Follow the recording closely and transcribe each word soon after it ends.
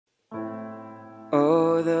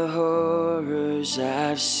for the horrors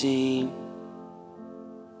I've seen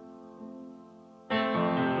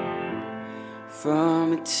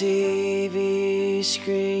from a TV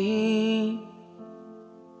screen.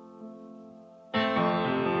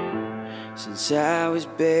 Since I was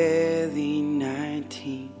barely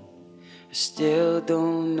 19, I still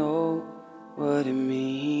don't know what it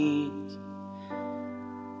means.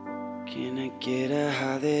 Can I get a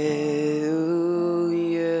hallelujah?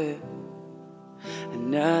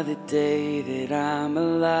 Another day that I'm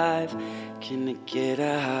alive. Can I get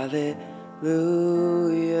a hallelujah?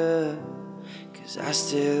 'Cause I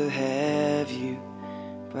still have you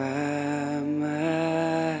by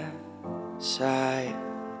my side.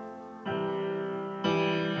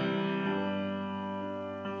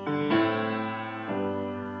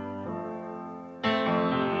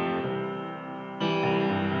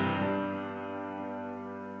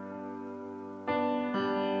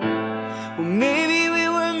 Well, maybe we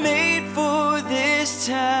were made for this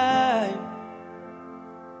time.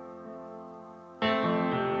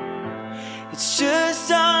 It's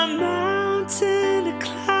just our mountain to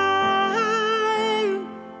climb,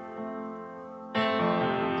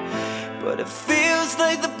 but it feels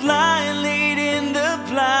like the blind leading the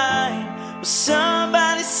blind. Will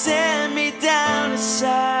somebody send me down a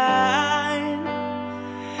sign?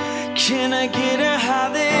 Can I get a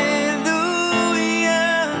hallelujah?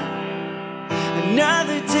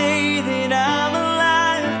 Another day that I'm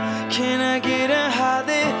alive. Can I get a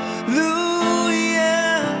hallelujah?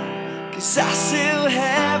 'Cause I still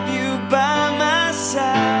have you by my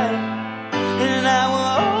side. And I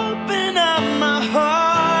will open up my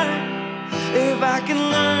heart if I can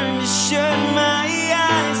learn to shut my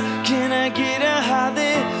eyes. Can I get a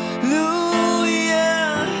hallelujah?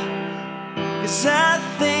 'Cause I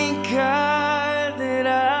thank God that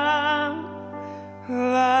I'm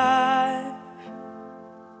alive.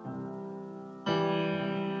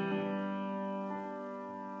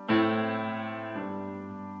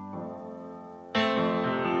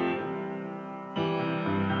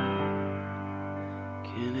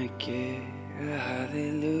 Can I get a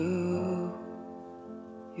hallelujah?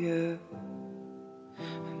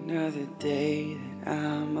 Another day that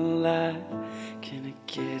I'm alive. Can I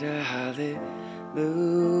get a hallelujah?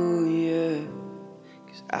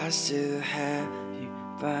 'Cause I still have you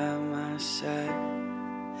by my side.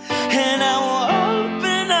 And I